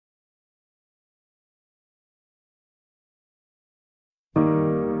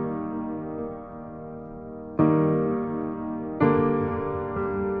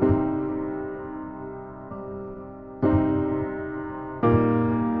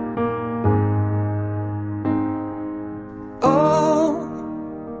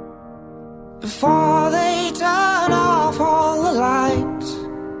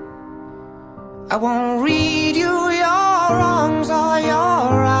I won't read you your wrongs or your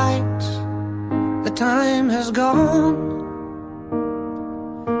rights. The time has gone.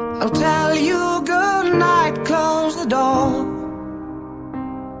 I'll tell you good night, close the door.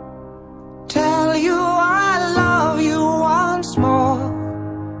 Tell you I love you once more.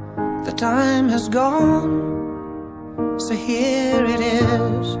 The time has gone, so here it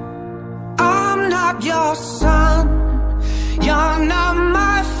is. I'm not your son, you're not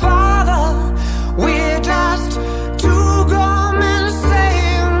my father. We're just two grown men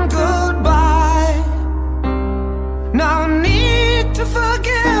saying goodbye. No need to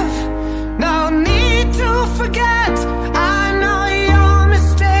forgive, no need to forget. I know your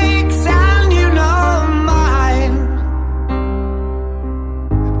mistakes and you know mine.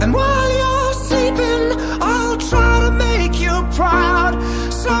 And while you're sleeping, I'll try to make you proud.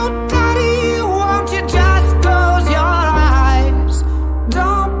 So daddy, won't you just close your eyes?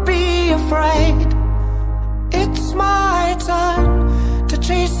 Don't be afraid. It's my turn to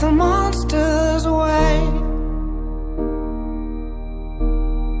chase the monsters away.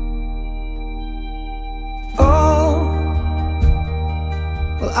 Oh,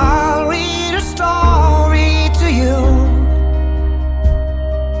 well, I'll read a story to you.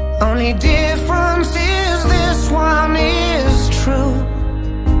 Only difference is this one is true.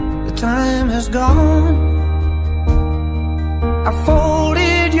 The time has gone. I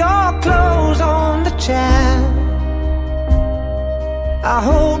folded your clothes on the chair. I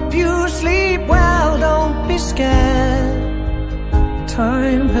hope you sleep well, don't be scared.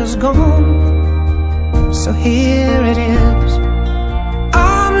 Time has gone, so here it is.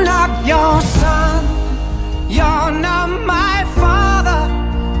 I'm not your son, you're not my father.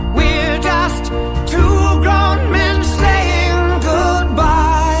 We're just two grown men saying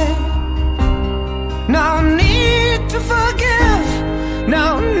goodbye. No need to forgive,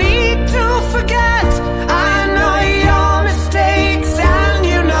 no need to forget. I know your mistakes and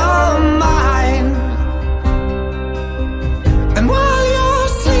you know mine. And while you're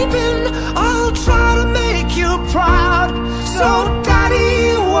sleeping, I'll try to make you proud. So daddy,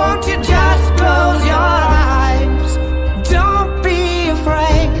 won't you just close your eyes? Don't be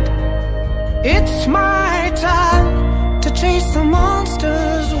afraid. It's my time to chase the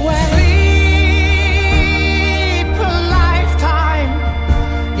monsters away. Sleep a lifetime,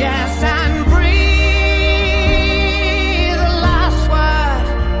 yes, and breathe the last word.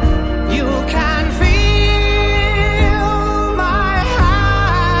 You can feel my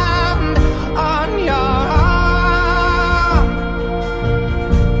hand on your arm.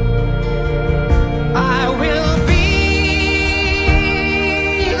 I will be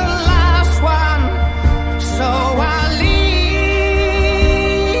the last one, so I'll leave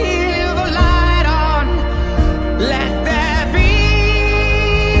a light on. Let there be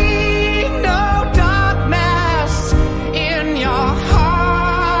no darkness in your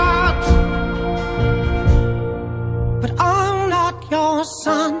heart. But I'm not your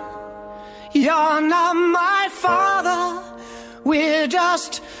son, you're not my father. We're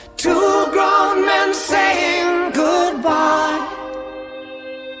just two grown men saying goodbye.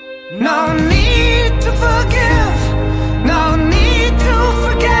 No